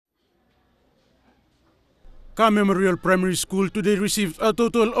Carr Memorial Primary School today received a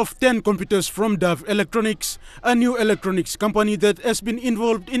total of 10 computers from Dove Electronics, a new electronics company that has been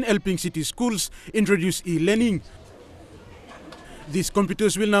involved in helping city schools introduce e-learning. These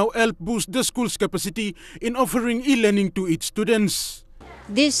computers will now help boost the school's capacity in offering e-learning to its students.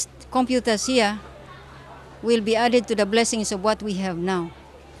 These computers here will be added to the blessings of what we have now.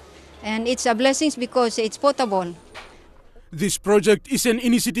 And it's a blessing because it's portable. This project is an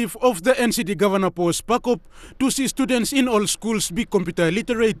initiative of the NCD Governor Post Pakop to see students in all schools be computer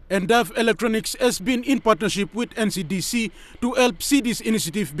literate, and Dove Electronics has been in partnership with NCDC to help see this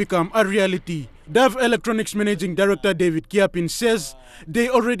initiative become a reality. Dove Electronics Managing Director David Kiapin says they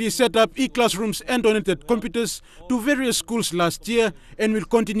already set up e-classrooms and donated computers to various schools last year and will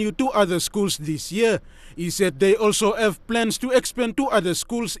continue to other schools this year. He said they also have plans to expand to other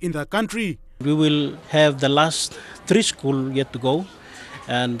schools in the country. We will have the last 3 schools yet to go,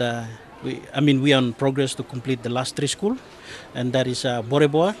 and we are on progress to complete the last 3 schools, and that is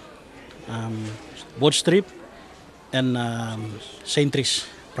Boreboa, Board Strip, and St. Tris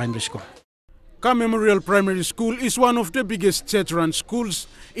Primary School. Carr Memorial Primary School is one of the biggest church-run schools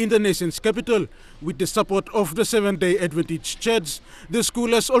in the nation's capital. With the support of the Seventh-day Adventist Church, the school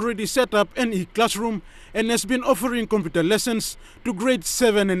has already set up an e-classroom and has been offering computer lessons to grades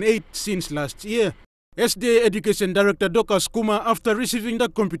 7 and 8 since last year. SDA Education Director Dokas Kuma, after receiving the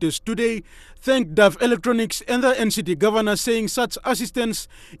computers today, thanked Dove Electronics and the NCD Governor, saying such assistance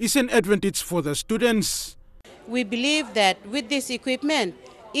is an advantage for the students. We believe that with this equipment,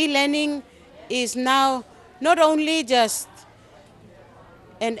 e-learning is now not only just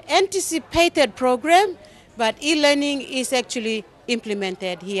an anticipated program, but e-learning is actually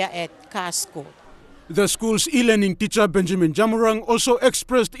implemented here at Carr School. The school's e-learning teacher Benjamin Jamurang also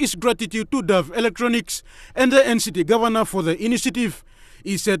expressed his gratitude to Dove Electronics and the NCT Governor for the initiative.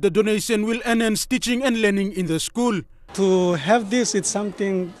 He said the donation will enhance teaching and learning in the school. To have this, it's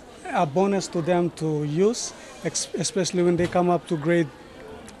something, a bonus to them to use, especially when they come up to grade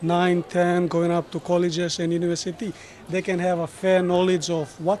 9, 10, going up to colleges and university. They can have a fair knowledge of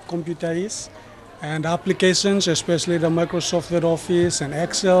what computer is and applications, especially the Microsoft Word Office and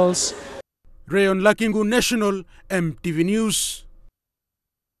Excels. Rayon Lakingu National, EMTV News.